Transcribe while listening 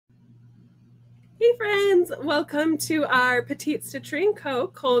Hey friends, welcome to our Petite Stitchery Co.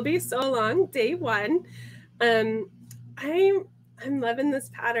 Colby so long, day one. I'm loving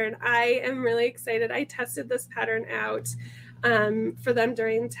this pattern. I am really excited. I tested this pattern out for them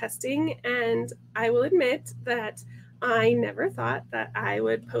during testing, and I will admit that I never thought that I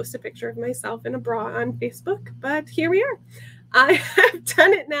would post a picture of myself in a bra on Facebook, but here we are. I have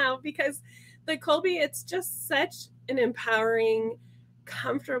done it now because the Colby, it's just such an empowering,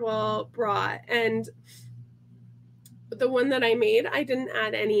 comfortable bra. And the one that I made, I didn't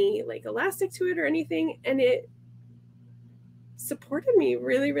add any like elastic to it or anything, and it supported me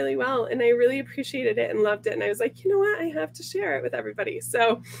really, really well, and I really appreciated it and loved it. And I was like, you know what, I have to share it with everybody.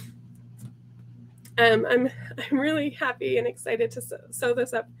 So I'm really happy and excited to sew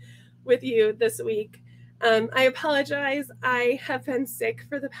this up with you this week. I apologize. I have been sick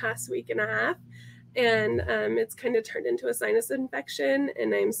for the past week and a half, and it's kind of turned into a sinus infection,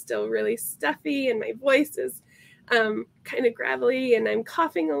 and I'm still really stuffy, and my voice is kind of gravelly, and I'm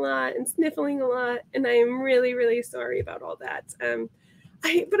coughing a lot and sniffling a lot, and I'm really, really sorry about all that.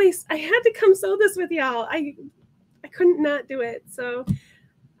 I had to come sew this with y'all. I couldn't not do it, so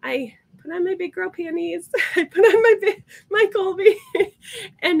I put on my big girl panties. I put on my Colby,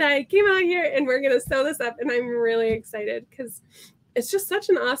 and I came out here, and we're gonna sew this up, and I'm really excited because it's just such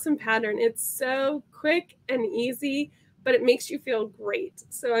an awesome pattern. It's so quick and easy, but it makes you feel great.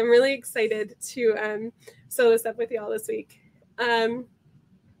 So I'm really excited to sew this up with y'all this week.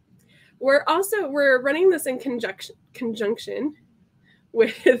 We're running this in conjunction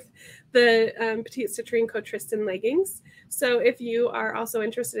with the Petite Stitchery Co Tristan leggings. So if you are also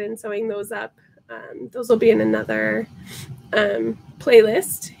interested in sewing those up, those will be in another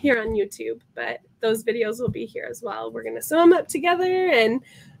playlist here on YouTube, but those videos will be here as well. We're going to sew them up together, and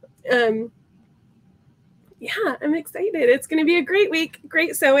yeah, I'm excited. It's going to be a great week,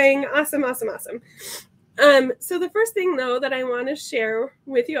 great sewing. Awesome, awesome, awesome. So the first thing though that I want to share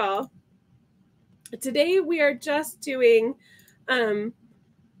with you all today, we are just doing,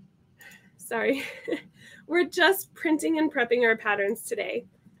 we're just printing and prepping our patterns today.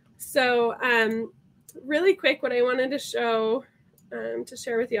 So really quick, what I wanted to show, to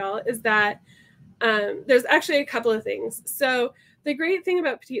share with y'all is that there's actually a couple of things. So the great thing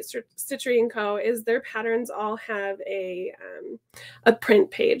about Petite Stitchery Co is their patterns all have a print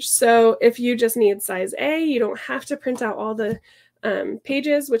page. So if you just need size A, you don't have to print out all the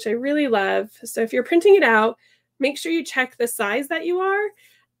pages, which I really love. So if you're printing it out, make sure you check the size that you are,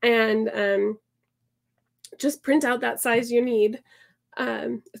 and just print out that size you need.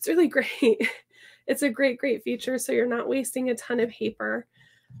 It's really great. It's a great, great feature, so you're not wasting a ton of paper.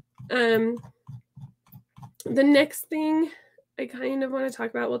 The next thing I kind of want to talk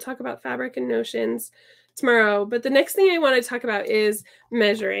about, we'll talk about fabric and notions tomorrow, but the next thing I want to talk about is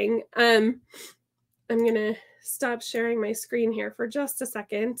measuring. I'm going to stop sharing my screen here for just a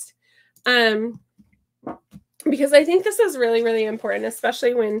second, because I think this is really, really important,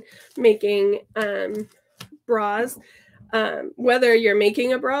 especially when making bras, whether you're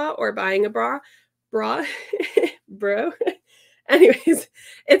making a bra or buying a bro. Anyways,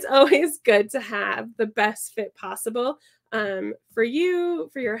 it's always good to have the best fit possible for you,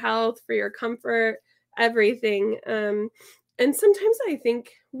 for your health, for your comfort, everything. And sometimes I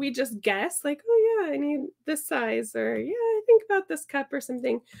think we just guess like, oh yeah, I need this size, or yeah, I think about this cup or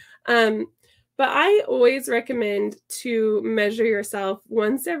something. But I always recommend to measure yourself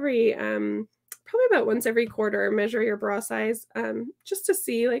once every, probably about once every quarter, measure your bra size, just to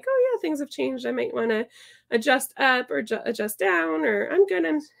see like, oh yeah, things have changed. I might want to adjust up or adjust down, or I'm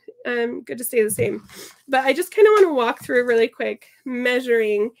good to stay the same. But I just kind of want to walk through really quick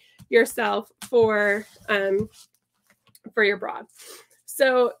measuring yourself for your bra.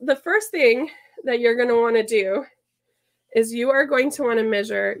 So the first thing that you're going to want to do is you are going to want to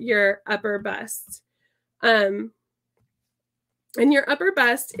measure your upper bust. And your upper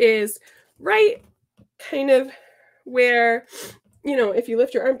bust is right kind of where, you know, if you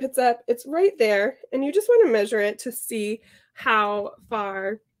lift your armpits up, it's right there, and you just want to measure it to see how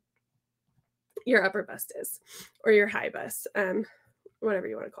far your upper bust is, or your high bust, whatever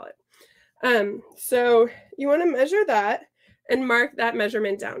you want to call it. So you want to measure that and mark that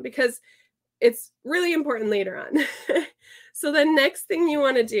measurement down, because it's really important later on. So the next thing you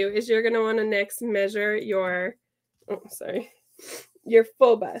want to do is you're going to want to next measure your, your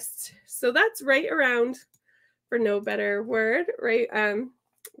full bust. So that's right around, for no better word, right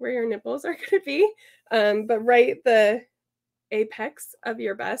where your nipples are going to be, but right the apex of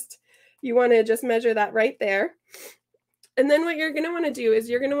your bust. You want to just measure that right there. And then what you're going to want to do is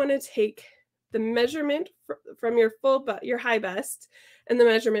you're going to want to take the measurement from your your high bust, and the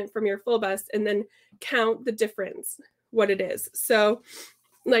measurement from your full bust, and then count the difference, what it is. So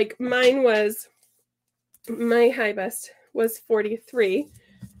like my high bust was 43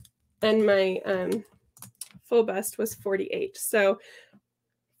 and my full bust was 48. So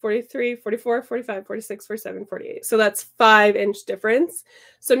 43, 44, 45, 46, 47, 48. So that's 5-inch difference.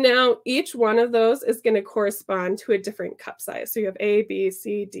 So now each one of those is going to correspond to a different cup size. So you have A, B,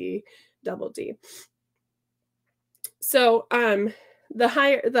 C, D, double D. So the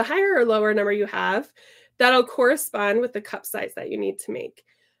higher or lower number you have, that'll correspond with the cup size that you need to make.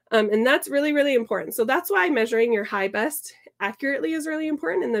 And that's really, really important. So that's why measuring your high bust accurately is really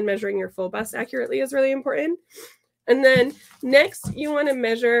important. And then measuring your full bust accurately is really important. And then next, you want to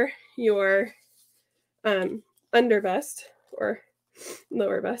measure your under bust or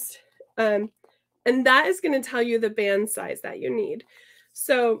lower bust. And that is going to tell you the band size that you need.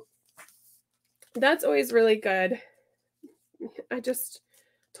 So that's always really good. I just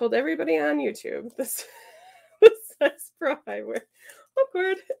told everybody on YouTube this size bra I wear.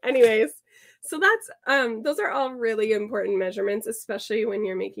 Awkward. Anyways, so that's those are all really important measurements, especially when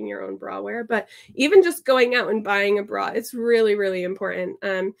you're making your own bra wear. But even just going out and buying a bra, it's really, really important.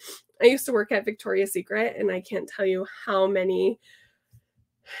 I used to work at Victoria's Secret, and I can't tell you how many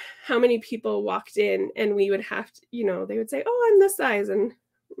people walked in, and we would have to, they would say, "Oh, I'm this size," and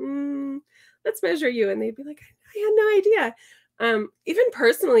let's measure you, and they'd be like, "I had no idea." Even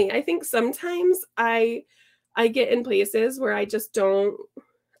personally, I think sometimes I get in places where I just don't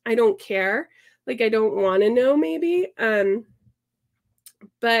care. Like I don't want to know maybe. But,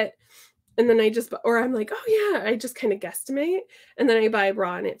 and then or I'm like, oh yeah, I just kind of guesstimate. And then I buy a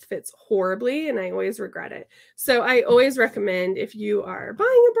bra and it fits horribly and I always regret it. So I always recommend if you are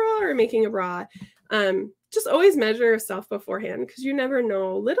buying a bra or making a bra, just always measure yourself beforehand because you never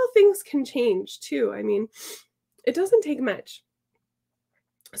know. Little things can change too. I mean, it doesn't take much.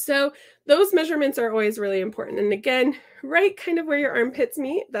 So those measurements are always really important. And again, right kind of where your armpits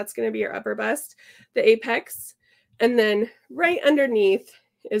meet, that's going to be your upper bust, the apex. And then right underneath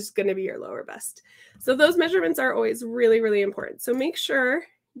is going to be your lower bust. So those measurements are always really, really important. So make sure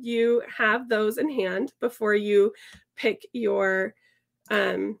you have those in hand before you pick your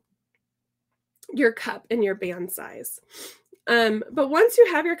cup and your band size. But once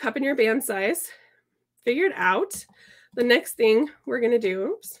you have your cup and your band size figured out, the next thing we're going to do,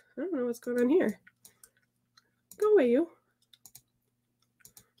 oops, I don't know what's going on here. Go away, you.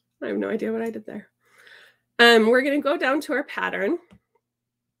 I have no idea what I did there. We're going to go down to our pattern.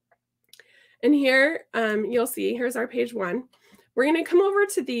 And here, you'll see, here's our page 1. We're going to come over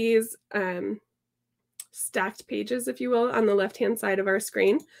to these stacked pages, if you will, on the left-hand side of our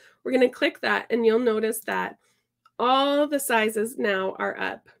screen. We're going to click that, and you'll notice that all the sizes now are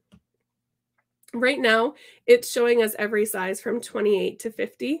up. Right now, it's showing us every size from 28 to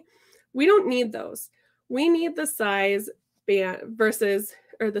 50. We don't need those. We need the size band versus,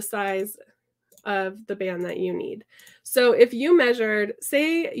 or the size of the band that you need. So if you measured,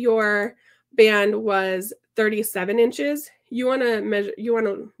 say your band was 37 inches, you want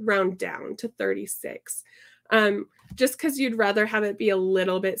to round down to 36. Just because you'd rather have it be a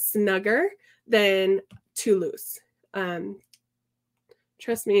little bit snugger than too loose.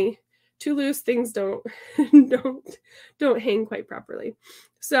 Trust me, too loose things don't hang quite properly.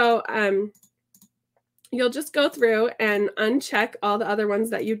 So you'll just go through and uncheck all the other ones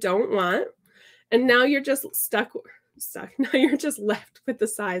that you don't want. And now you're just stuck. Now you're just left with the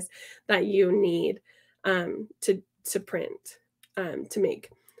size that you need to print, to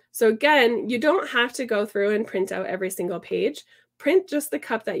make. So again, you don't have to go through and print out every single page. Print just the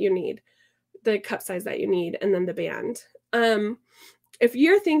cup that you need, the cup size that you need, and then the band. If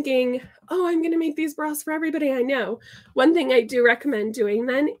you're thinking, oh, I'm going to make these bras for everybody I know, one thing I do recommend doing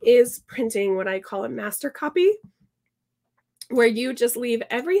then is printing what I call a master copy, where you just leave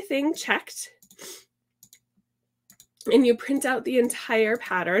everything checked and you print out the entire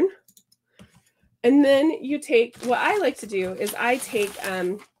pattern. And then you take, what I like to do is I take,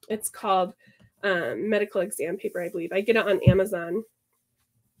 it's called medical exam paper, I believe. I get it on Amazon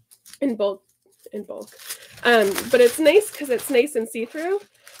in bulk. But it's nice because it's nice and see-through,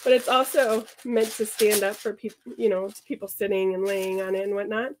 but it's also meant to stand up for people, to people sitting and laying on it and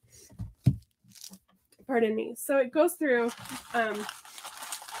whatnot. Pardon me. So it goes through, so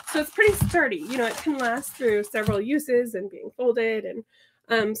it's pretty sturdy. It can last through several uses and being folded.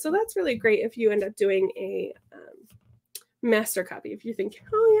 And so that's really great if you end up doing a master copy. If you think,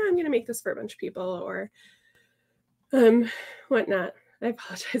 oh yeah, I'm going to make this for a bunch of people or whatnot. I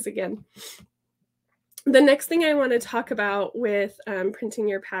apologize again. The next thing I want to talk about with printing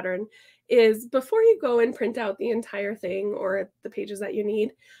your pattern is before you go and print out the entire thing or the pages that you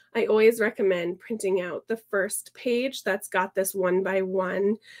need, I always recommend printing out the first page that's got this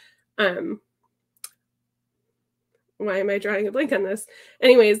 1x1. Why am I drawing a blank on this?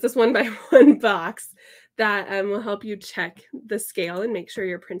 Anyways, this 1x1 box that will help you check the scale and make sure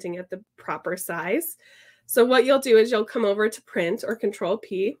you're printing at the proper size. So what you'll do is you'll come over to print or Control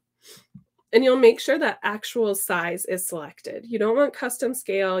P, and you'll make sure that actual size is selected. You don't want custom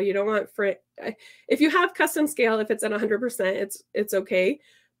scale. You don't want if you have custom scale, if it's at 100%, it's okay.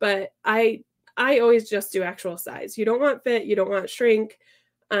 But I always just do actual size. You don't want fit. You don't want shrink.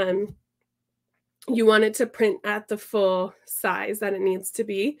 You want it to print at the full size that it needs to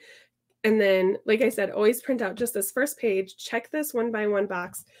be. And then, like I said, always print out just this first page. Check this 1x1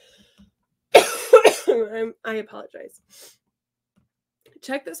 box. I apologize.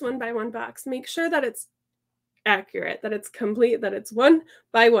 Check this 1x1 box. Make sure that it's accurate, that it's complete, that it's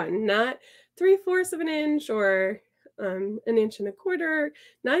 1x1, not 3/4 of an inch or 1.25 inches,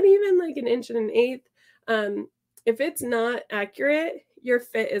 not even like 1 1/8 inch. If it's not accurate, your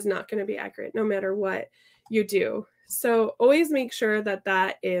fit is not going to be accurate no matter what you do. So always make sure that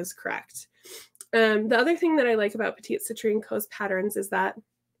that is correct. The other thing that I like about Petite Stitchery Co's patterns is that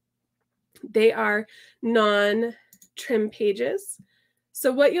they are non-trim pages.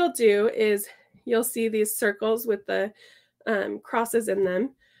 So what you'll do is you'll see these circles with the crosses in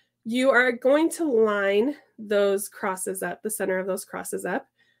them. You are going to line those crosses up, the center of those crosses up.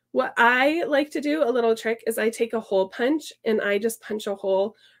 What I like to do, a little trick, is I take a hole punch and I just punch a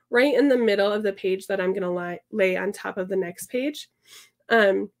hole right in the middle of the page that I'm going to lay on top of the next page.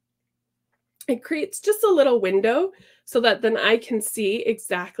 It creates just a little window so that then I can see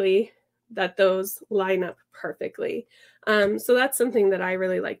exactly that those line up perfectly. So that's something that I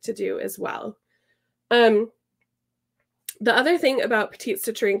really like to do as well. The other thing about Petite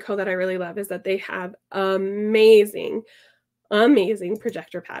Stitchery Co that I really love is that they have amazing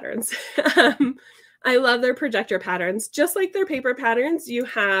projector patterns. I love their projector patterns. Just like their paper patterns, you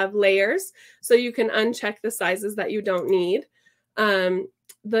have layers, so you can uncheck the sizes that you don't need.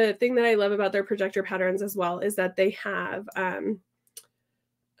 The thing that I love about their projector patterns as well is that they have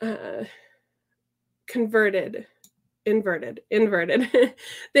inverted.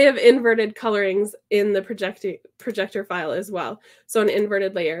 They have inverted colorings in the projector file as well. So an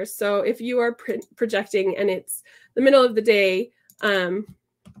inverted layer. So if you are projecting and it's the middle of the day,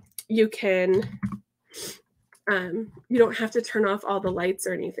 you can, you don't have to turn off all the lights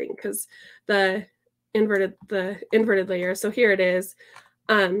or anything because the inverted layer. So here it is.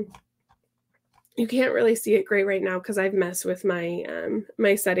 You can't really see it great right now because I've messed with my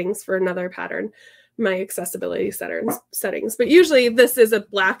my settings for another pattern, my accessibility settings. But usually this is a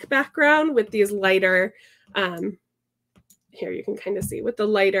black background with these lighter, here you can kind of see with the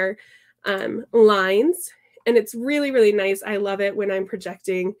lighter lines. And it's really, really nice. I love it when I'm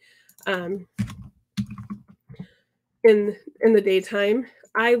projecting in the daytime.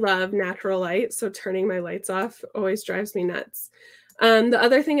 I love natural light, so turning my lights off always drives me nuts. The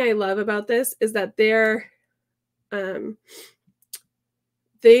other thing I love about this is that they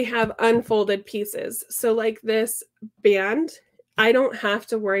have unfolded pieces. So like this band, I don't have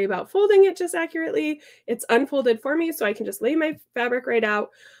to worry about folding it just accurately. It's unfolded for me, so I can just lay my fabric right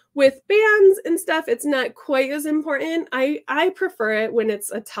out. With bands and stuff, it's not quite as important. I prefer it when it's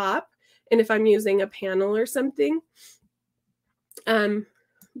a top and if I'm using a panel or something.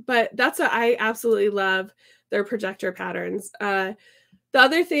 But that's what I absolutely love their projector patterns. The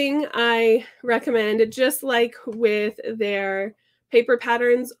other thing I recommend, just like with their paper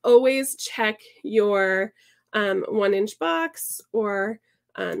patterns, always check your 1-inch box, or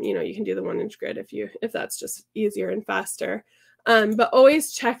you know, you can do the 1-inch grid if that's just easier and faster. But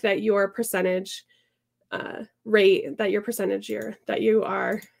always check that your percentage rate, that your percentage that you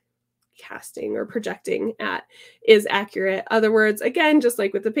are casting or projecting at is accurate. Other words, again, just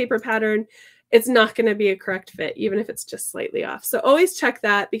like with the paper pattern, it's not going to be a correct fit, even if it's just slightly off. So always check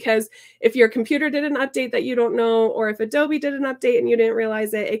that, because if your computer did an update that you don't know, or if Adobe did an update and you didn't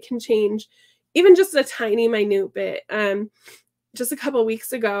realize it, it can change even just a tiny minute bit. Just a couple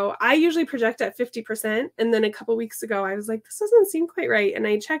weeks ago, I usually project at 50%. And then a couple weeks ago, I was like, this doesn't seem quite right. And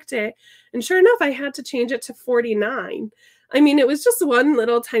I checked it. And sure enough, I had to change it to 49. I mean, it was just one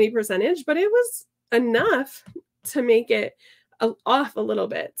little tiny percentage, but it was enough to make it off a little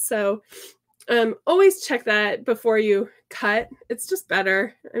bit. So always check that before you cut. It's just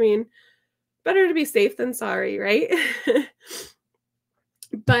better. I mean, better to be safe than sorry, right?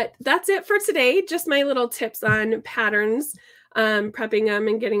 But that's it for today. Just my little tips on patterns. prepping them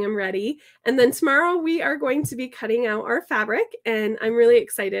and getting them ready. And then tomorrow we are going to be cutting out our fabric, and I'm really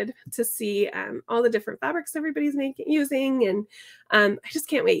excited to see all the different fabrics everybody's using, and I just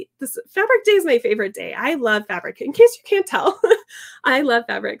can't wait. This fabric day is my favorite day. I love fabric. In case you can't tell, I love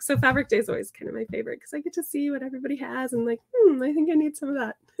fabric. So fabric day is always kind of my favorite because I get to see what everybody has and like, I think I need some of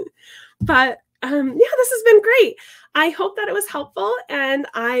that. But yeah, this has been great. I hope that it was helpful, and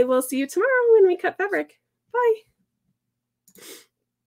I will see you tomorrow when we cut fabric. Bye.